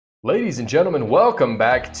Ladies and gentlemen, welcome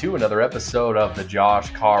back to another episode of the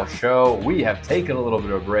Josh Carr Show. We have taken a little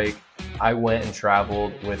bit of a break. I went and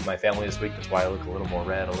traveled with my family this week. That's why I look a little more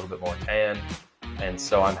red, a little bit more tan. And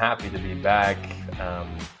so I'm happy to be back.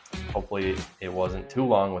 Hopefully it wasn't too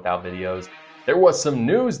long without videos. There was some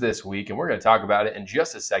news this week, and we're going to talk about it in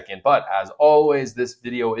just a second. But as always, this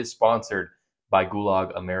video is sponsored by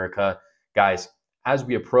Gulag America. Guys, as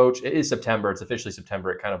we approach, it is September. It's officially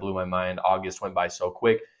September. It kind of blew my mind. August went by so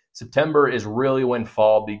quick. September is really when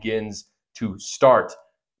fall begins to start.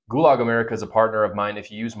 Gulag America is a partner of mine.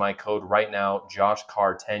 If you use my code right now,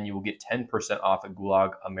 JoshCarr10, you will get 10% off at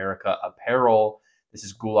Gulag America apparel. This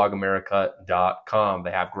is gulagamerica.com.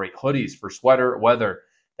 They have great hoodies for sweater weather.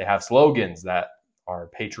 They have slogans that are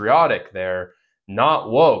patriotic. They're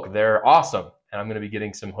not woke. They're awesome. And I'm going to be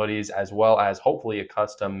getting some hoodies as well as hopefully a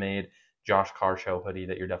custom-made Josh Carr Show hoodie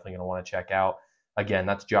that you're definitely going to want to check out. Again,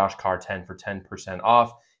 that's JoshCarr10 for 10%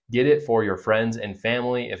 off. Get it for your friends and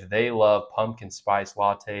family if they love pumpkin spice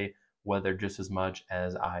latte weather just as much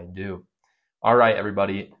as I do. All right,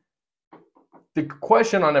 everybody. The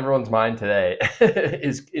question on everyone's mind today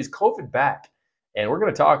is COVID back? And we're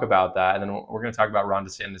going to talk about that. And then we're going to talk about Ron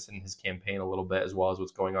DeSantis and his campaign a little bit, as well as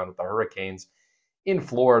what's going on with the hurricanes in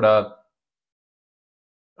Florida.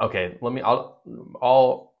 Okay,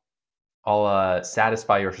 I'll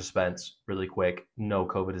satisfy your suspense really quick. No,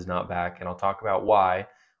 COVID is not back. And I'll talk about why.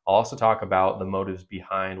 I'll also talk about the motives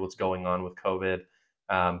behind what's going on with COVID.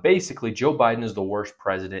 Basically, Joe Biden is the worst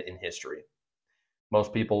president in history.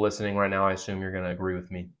 Most people listening right now, I assume you're going to agree with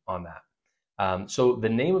me on that. So the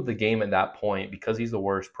name of the game at that point, because he's the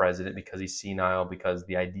worst president, because he's senile, because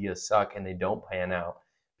the ideas suck and they don't pan out.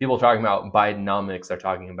 People are talking about Bidenomics. They're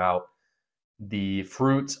talking about the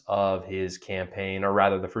fruits of his campaign, or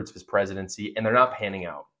rather the fruits of his presidency, and they're not panning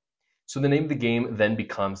out. So the name of the game then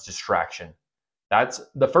becomes distraction. That's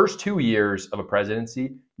the first 2 years of a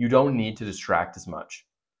presidency. You don't need to distract as much.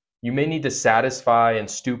 You may need to satisfy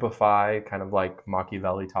and stupefy, kind of like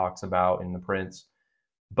Machiavelli talks about in The Prince,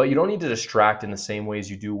 but you don't need to distract in the same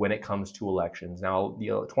ways you do when it comes to elections. Now, the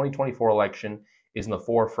 2024 election is in the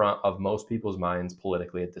forefront of most people's minds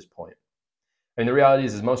politically at this point. And the reality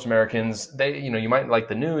is most Americans, you might like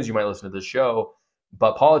the news, you might listen to the show,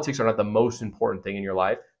 but politics are not the most important thing in your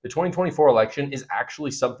life. The 2024 election is actually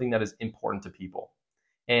something that is important to people.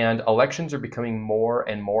 And elections are becoming more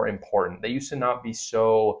and more important. They used to not be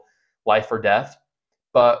so life or death.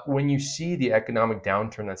 But when you see the economic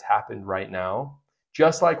downturn that's happened right now,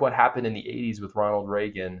 just like what happened in the 80s with Ronald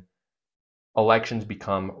Reagan, elections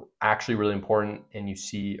become actually really important. And you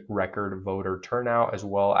see record voter turnout, as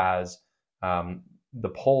well as the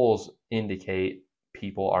polls indicate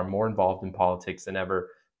people are more involved in politics than ever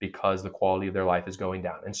because the quality of their life is going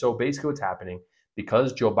down. And so basically what's happening,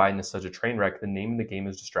 because Joe Biden is such a train wreck, the name of the game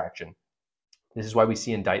is distraction. This is why we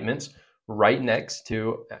see indictments right next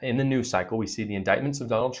to, in the news cycle, we see the indictments of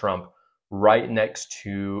Donald Trump right next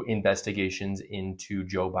to investigations into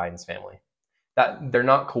Joe Biden's family. That they're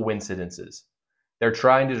not coincidences. They're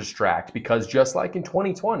trying to distract, because just like in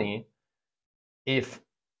 2020, if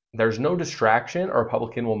there's no distraction, a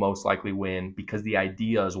Republican will most likely win because the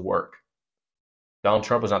ideas work. Donald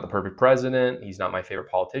Trump was not the perfect president. He's not my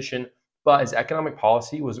favorite politician, but his economic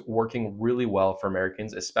policy was working really well for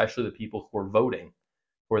Americans, especially the people who were voting,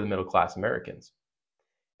 who are the middle class Americans.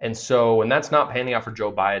 And so when that's not panning out for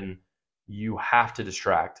Joe Biden, you have to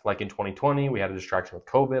distract. Like in 2020, we had a distraction with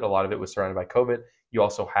COVID. A lot of it was surrounded by COVID. You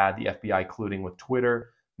also had the FBI colluding with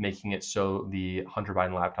Twitter, making it so the Hunter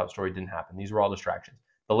Biden laptop story didn't happen. These were all distractions.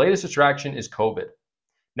 The latest distraction is COVID.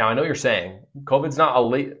 Now, I know you're saying COVID's not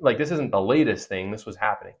this isn't the latest thing. This was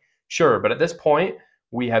happening. Sure, but at this point,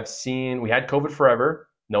 we had COVID forever.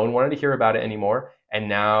 No one wanted to hear about it anymore. And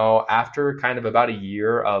now, after kind of about a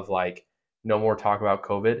year of no more talk about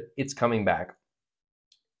COVID, it's coming back.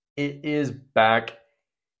 It is back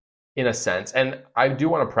in a sense. And I do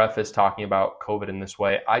want to preface talking about COVID in this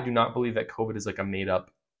way. I do not believe that COVID is like a made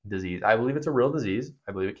up disease. I believe it's a real disease.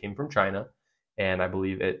 I believe it came from China. And I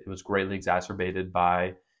believe it was greatly exacerbated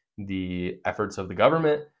by the efforts of the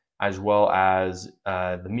government, as well as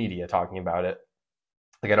the media talking about it.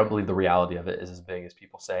 I don't believe the reality of it is as big as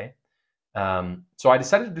people say. So I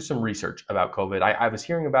decided to do some research about COVID. I was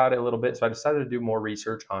hearing about it a little bit, so I decided to do more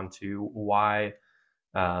research onto why,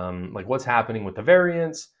 what's happening with the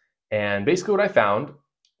variants. And basically what I found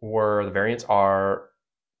were the variants are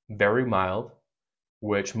very mild,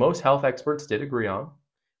 which most health experts did agree on.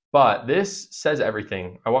 But this says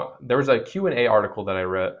everything. There was a Q&A article that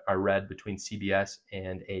I read between CBS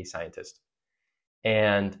and a scientist.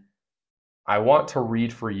 And I want to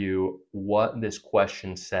read for you what this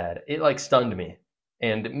question said. It stunned me.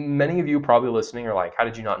 And many of you probably listening are like, how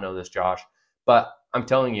did you not know this, Josh? But I'm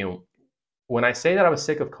telling you, when I say that I was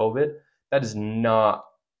sick of COVID, that is not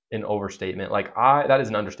an overstatement. That is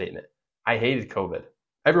an understatement. I hated COVID.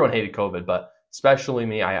 Everyone hated COVID, but especially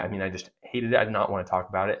me. I mean, I just hated it. I did not want to talk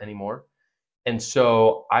about it anymore. And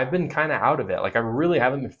so I've been kind of out of it. Like, I really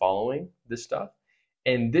haven't been following this stuff.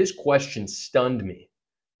 And this question stunned me.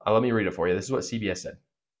 Let me read it for you. This is what CBS said.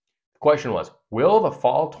 The question was, will the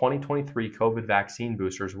fall 2023 COVID vaccine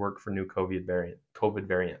boosters work for new COVID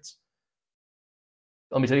variants?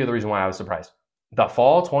 Let me tell you the reason why I was surprised. The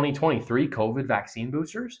fall 2023 COVID vaccine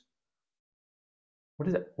boosters?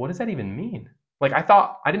 What does that even mean? Like,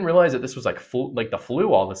 I didn't realize that this was like the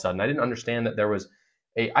flu all of a sudden. I didn't understand that there was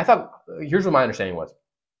here's what my understanding was.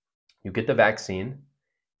 You get the vaccine,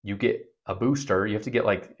 you get a booster, you have to get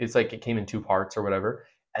it's like it came in 2 parts or whatever.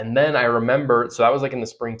 And then I remember, so that was like in the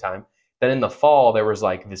springtime. Then in the fall, there was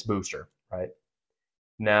like this booster, right?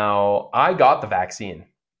 Now, I got the vaccine,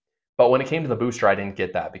 but when it came to the booster, I didn't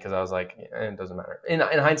get that because I was like, it doesn't matter. In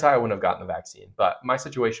hindsight, I wouldn't have gotten the vaccine, but my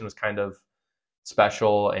situation was kind of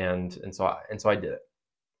special, and so I did it.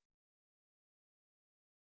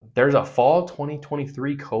 There's a fall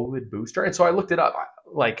 2023 COVID booster, and so I looked it up.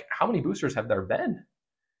 Like, how many boosters have there been?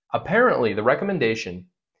 Apparently, the recommendation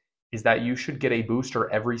is that you should get a booster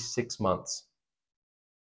every 6 months.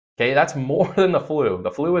 Okay, that's more than the flu. The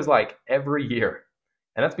flu is like every year,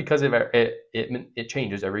 and that's because it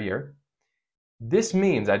changes every year. This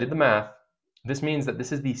means, I did the math, this means that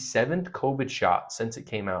this is the 7th COVID shot since it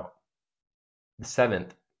came out. The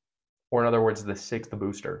 7th, or in other words, the 6th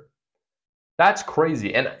booster. That's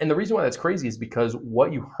crazy. And the reason why that's crazy is because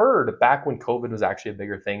what you heard back when COVID was actually a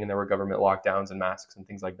bigger thing and there were government lockdowns and masks and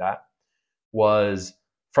things like that was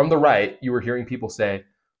from the right, you were hearing people say,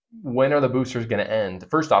 when are the boosters going to end?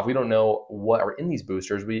 First off, we don't know what are in these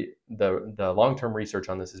boosters. The long-term research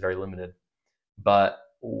on this is very limited. But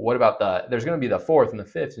what about there's going to be the 4th and the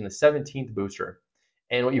 5th and the 17th booster.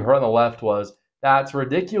 And what you heard on the left was, that's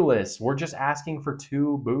ridiculous. We're just asking for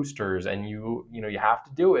 2 boosters and you have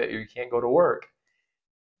to do it or you can't go to work.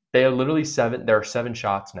 They are literally there are 7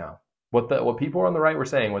 shots now. What people on the right were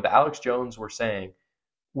saying, what the Alex Jones were saying,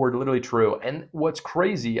 were literally true. And what's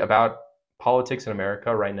crazy about politics in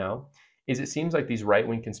America right now is it seems like these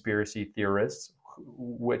right-wing conspiracy theorists,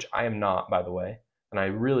 which I am not, by the way, and I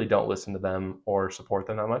really don't listen to them or support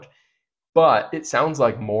them that much, but it sounds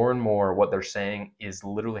like more and more what they're saying is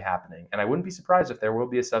literally happening. And I wouldn't be surprised if there will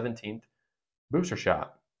be a 17th booster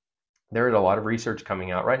shot. There is a lot of research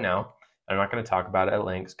coming out right now. I'm not going to talk about it at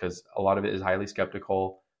length because a lot of it is highly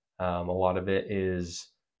skeptical. A lot of it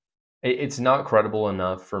it's not credible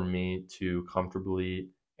enough for me to comfortably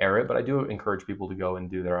air it, but I do encourage people to go and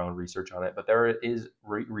do their own research on it. But there is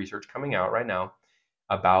research coming out right now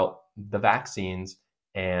about the vaccines,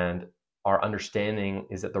 and our understanding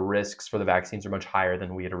is that the risks for the vaccines are much higher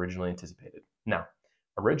than we had originally anticipated. Now,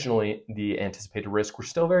 originally, the anticipated risks were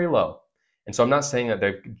still very low. And so I'm not saying that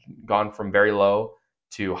they've gone from very low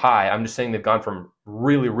to high. I'm just saying they've gone from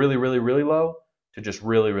really, really, really, really low to just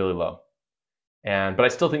really, really low. But I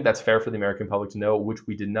still think that's fair for the American public to know, which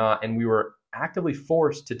we did not. And we were actively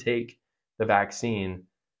forced to take the vaccine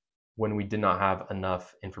when we did not have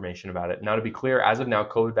enough information about it. Now, to be clear, as of now,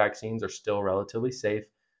 COVID vaccines are still relatively safe.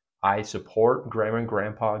 I support grandma and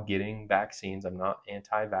grandpa getting vaccines. I'm not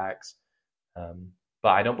anti-vax, but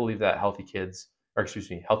I don't believe that healthy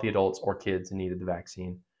adults or kids needed the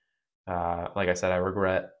vaccine. Like I said, I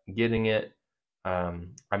regret getting it.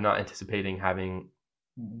 I'm not anticipating having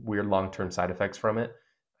weird long-term side effects from it.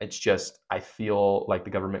 It's just, I feel like the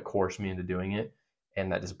government coerced me into doing it,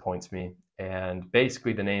 and that disappoints me. And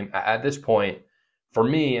basically the name at this point, for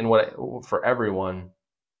me and for everyone,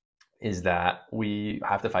 is that we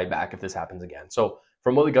have to fight back if this happens again. So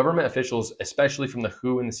from what the government officials, especially from the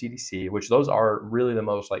WHO and the CDC, which those are really the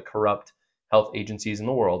most corrupt health agencies in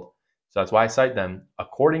the world, so that's why I cite them,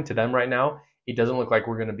 according to them right now, it doesn't look like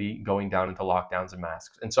we're going to be going down into lockdowns and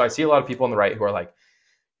masks. And so I see a lot of people on the right who are like,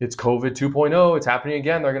 it's COVID 2.0, it's happening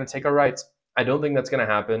again, they're going to take our rights. I don't think that's going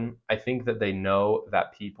to happen. I think that they know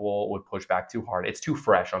that people would push back too hard. It's too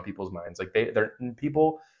fresh on people's minds.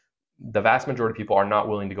 The vast majority of people are not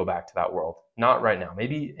willing to go back to that world. Not right now.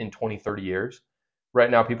 Maybe in 20, 30 years. Right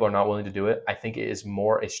now, people are not willing to do it. I think it is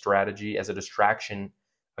more a strategy as a distraction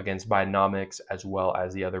against Bidenomics as well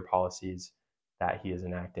as the other policies that he is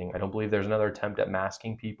enacting. I don't believe there's another attempt at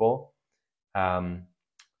masking people.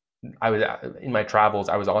 I was in my travels.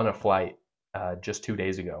 I was on a flight just 2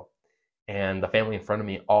 days ago, and the family in front of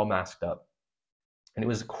me all masked up, and it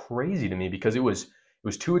was crazy to me because it was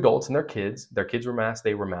 2 adults and their kids. Their kids were masked.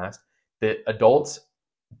 They were masked. The adults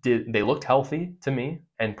they looked healthy to me,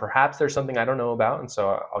 and perhaps there's something I don't know about, and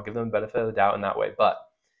so I'll give them the benefit of the doubt in that way. But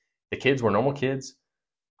the kids were normal kids.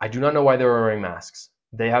 I do not know why they were wearing masks.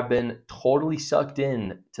 They have been totally sucked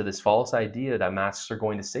in to this false idea that masks are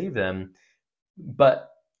going to save them. But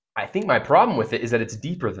I think my problem with it is that it's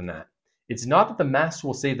deeper than that. It's not that the masks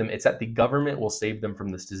will save them, it's that the government will save them from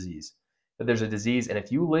this disease. That there's a disease, and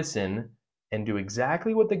if you listen and do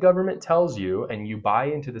exactly what the government tells you and you buy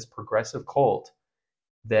into this progressive cult,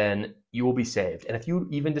 then you will be saved. And if you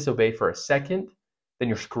even disobey for a second, then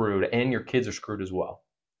you're screwed, and your kids are screwed as well.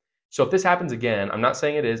 So if this happens again, I'm not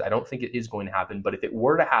saying it is, I don't think it is going to happen, but if it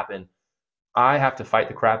were to happen, I have to fight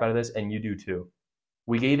the crap out of this, and you do too.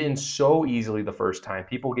 We gave in so easily the first time.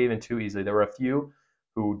 People gave in too easily. There were a few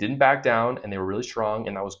who didn't back down, and they were really strong,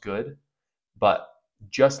 and that was good. But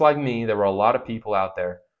just like me, there were a lot of people out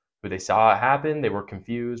there who they saw it happen. They were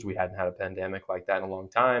confused. We hadn't had a pandemic like that in a long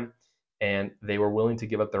time. And they were willing to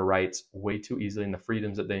give up their rights way too easily and the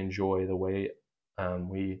freedoms that they enjoy, the way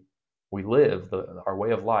we live, our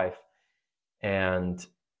way of life. And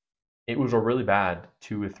it was a really bad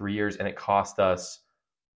 2 or 3 years, and it cost us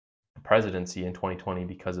the presidency in 2020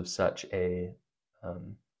 because of such a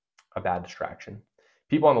bad distraction.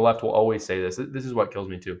 People on the left will always say this. This is what kills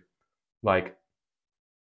me too. Like,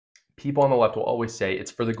 people on the left will always say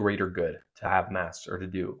it's for the greater good to have masks or to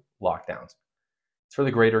do lockdowns. It's for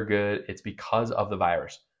the greater good. It's because of the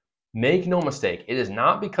virus. Make no mistake, it is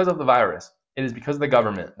not because of the virus. It is because of the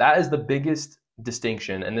government. That is the biggest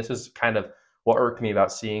distinction. And this is kind of what irked me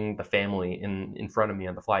about seeing the family in front of me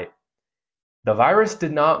on the flight. The virus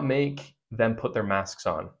did not make them put their masks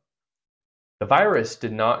on. The virus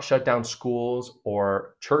did not shut down schools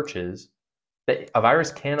or churches. A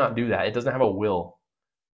virus cannot do that. It doesn't have a will.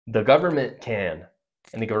 The government can,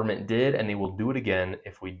 and the government did, and they will do it again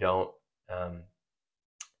if we don't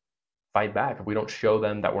fight back, if we don't show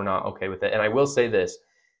them that we're not okay with it. And I will say this,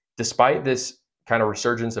 despite this kind of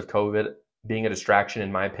resurgence of COVID being a distraction,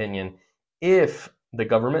 in my opinion, if the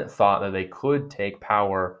government thought that they could take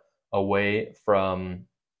power away from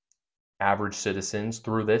average citizens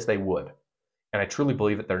through this, they would. And I truly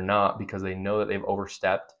believe that they're not, because they know that they've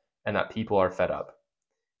overstepped and that people are fed up.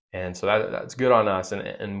 And so that's good on us,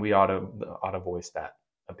 and we ought to voice that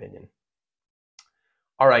opinion.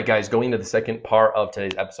 All right, guys, going into the second part of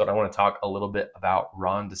today's episode, I want to talk a little bit about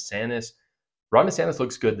Ron DeSantis. Ron DeSantis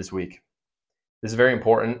looks good this week. This is very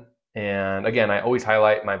important. And again, I always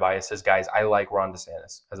highlight my biases. Guys, I like Ron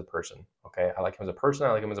DeSantis as a person, okay? I like him as a person.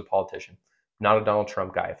 I like him as a politician. Not a Donald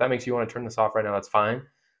Trump guy. If that makes you want to turn this off right now, that's fine.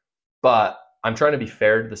 But I'm trying to be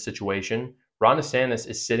fair to the situation. Ron DeSantis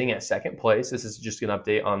is sitting at second place. This is just an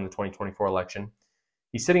update on the 2024 election.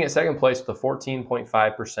 He's sitting at second place with a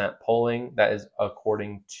 14.5% polling. That is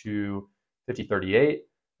according to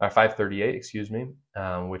 538, excuse me,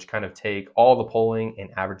 which kind of take all the polling and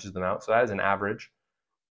averages them out. So that is an average.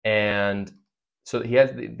 And so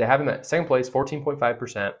they have him at second place,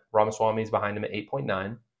 14.5%. Ramaswamy is behind him at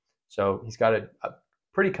 8.9%. So he's got a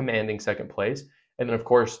pretty commanding second place. And then, of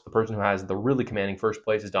course, the person who has the really commanding first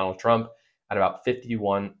place is Donald Trump at about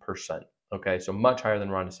 51%. Okay, so much higher than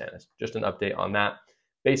Ron DeSantis. Just an update on that.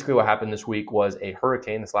 Basically, what happened this week was a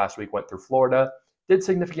hurricane this last week went through Florida, did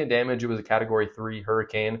significant damage. It was a Category 3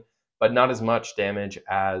 hurricane, but not as much damage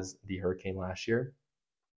as the hurricane last year.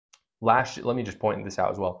 Let me just point this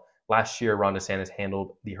out as well. Last year, Ron DeSantis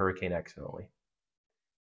handled the hurricane excellently.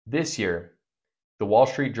 This year, the Wall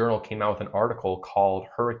Street Journal came out with an article called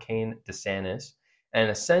Hurricane DeSantis. And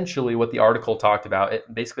essentially what the article talked about,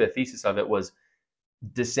 basically the thesis of it was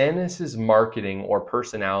DeSantis' marketing or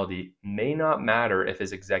personality may not matter if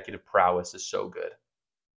his executive prowess is so good.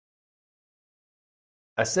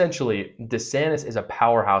 Essentially, DeSantis is a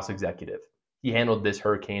powerhouse executive. He handled this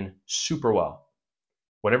hurricane super well.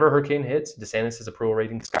 Whenever a hurricane hits, DeSantis' approval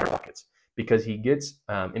rating skyrockets because he gets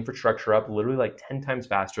infrastructure up literally like 10 times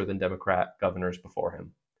faster than Democrat governors before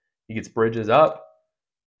him. He gets bridges up.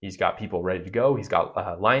 He's got people ready to go. He's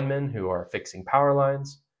got linemen who are fixing power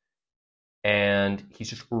lines. And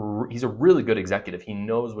he's a really good executive. He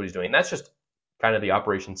knows what he's doing. And that's just kind of the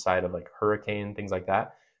operations side of like hurricane, things like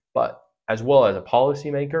that. But as well as a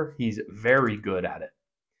policymaker, he's very good at it.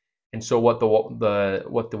 And so what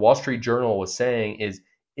the Wall Street Journal was saying is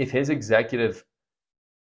if his executive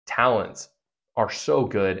talents are so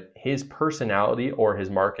good, his personality or his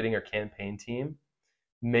marketing or campaign team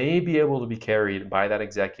may be able to be carried by that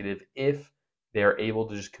executive if they're able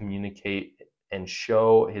to just communicate and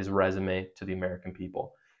show his resume to the American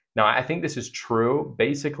people. Now, I think this is true.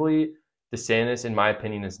 Basically, DeSantis, in my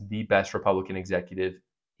opinion, is the best Republican executive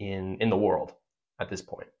in the world at this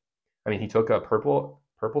point. I mean, he took a purple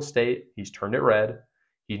state, he's turned it red.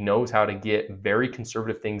 He knows how to get very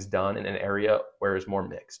conservative things done in an area where it's more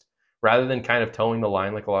mixed. Rather than kind of towing the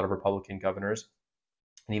line like a lot of Republican governors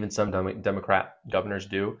and even some Democrat governors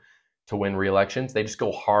do to win re-elections, they just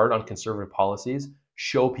go hard on conservative policies,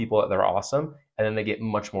 show people that they're awesome, and then they get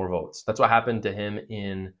much more votes. That's what happened to him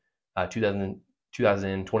in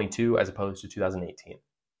 2022 as opposed to 2018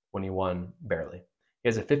 when he won barely. He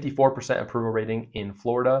has a 54% approval rating in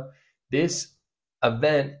Florida. This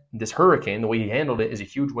event, this hurricane, the way he handled it is a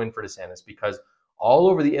huge win for DeSantis, because all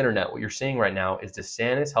over the internet, what you're seeing right now is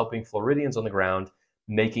DeSantis helping Floridians on the ground,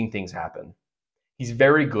 making things happen. He's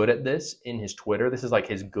very good at this in his Twitter. This is like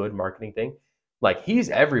his good marketing thing. Like,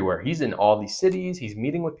 he's everywhere. He's in all these cities. He's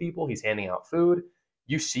meeting with people. He's handing out food.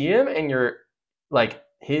 You see him and you're like,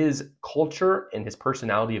 his culture and his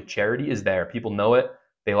personality of charity is there. People know it.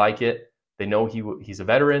 They like it. They know he's a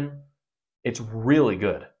veteran. It's really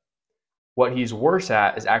good. What he's worse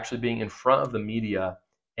at is actually being in front of the media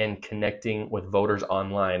and connecting with voters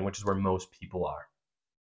online, which is where most people are.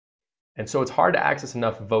 And so it's hard to access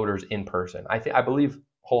enough voters in person. I believe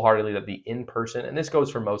wholeheartedly that the in-person, and this goes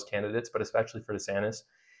for most candidates, but especially for DeSantis,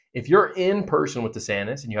 if you're in person with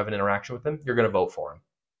DeSantis and you have an interaction with him, you're going to vote for him.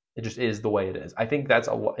 It just is the way it is. I think that's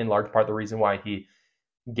in large part the reason why he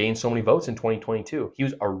gained so many votes in 2022. He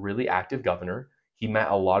was a really active governor. He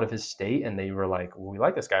met a lot of his state, and they were like, well, we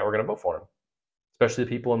like this guy. We're going to vote for him, especially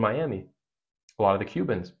the people in Miami, a lot of the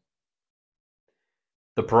Cubans.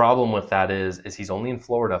 The problem with that is he's only in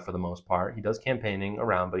Florida for the most part. He does campaigning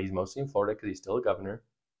around, but he's mostly in Florida because he's still a governor.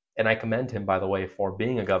 And I commend him, by the way, for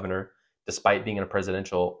being a governor despite being in a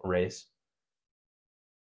presidential race.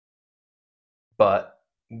 But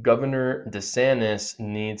Governor DeSantis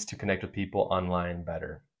needs to connect with people online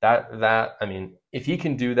better. I mean, if he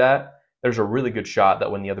can do that, there's a really good shot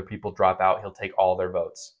that when the other people drop out, he'll take all their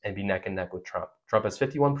votes and be neck and neck with Trump. Trump has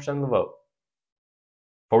 51% of the vote.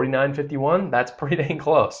 49-51, that's pretty dang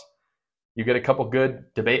close. You get a couple good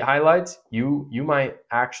debate highlights, you might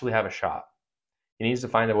actually have a shot. He needs to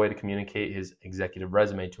find a way to communicate his executive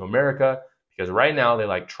resume to America, because right now they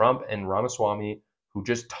like Trump and Ramaswamy, who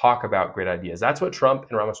just talk about great ideas. That's what Trump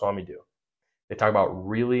and Ramaswamy do. They talk about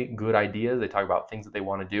really good ideas. They talk about things that they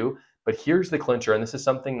want to do. But here's the clincher, and this is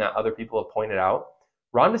something that other people have pointed out.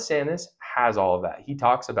 Ron DeSantis has all of that. He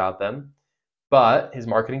talks about them, but his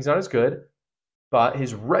marketing's not as good. But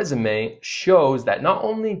his resume shows that not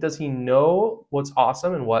only does he know what's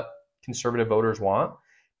awesome and what conservative voters want,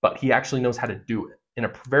 but he actually knows how to do it in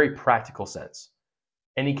a very practical sense.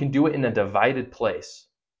 And he can do it in a divided place,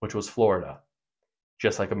 which was Florida,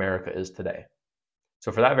 just like America is today.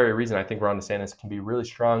 So for that very reason, I think Ron DeSantis can be really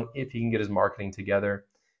strong if he can get his marketing together,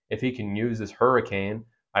 if he can use this hurricane,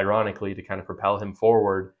 ironically, to kind of propel him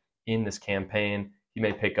forward in this campaign. He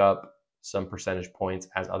may pick up some percentage points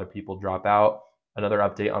as other people drop out. Another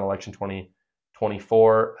update on election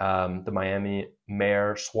 2024, the Miami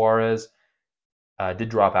mayor Suarez did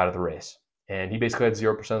drop out of the race. And he basically had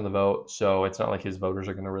 0% of the vote, so it's not like his voters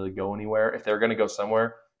are going to really go anywhere. If they're going to go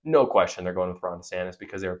somewhere, no question they're going with Ron DeSantis,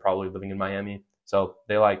 because they were probably living in Miami. So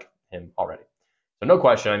they like him already. So no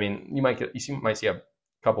question. I mean, you might see a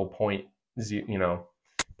couple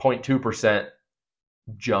 0.2%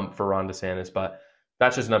 jump for Ron DeSantis, but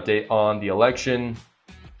that's just an update on the election.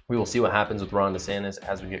 We will see what happens with Ron DeSantis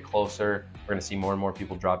as we get closer. We're going to see more and more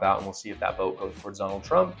people drop out, and we'll see if that vote goes towards Donald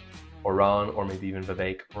Trump or Ron, or maybe even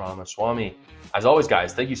Vivek Ramaswamy. As always,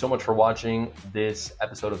 guys, thank you so much for watching this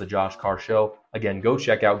episode of the Josh Carr Show. Again, go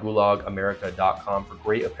check out gulagamerica.com for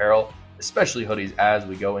great apparel, especially hoodies, as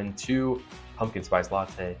we go into pumpkin spice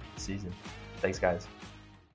latte season. Thanks, guys.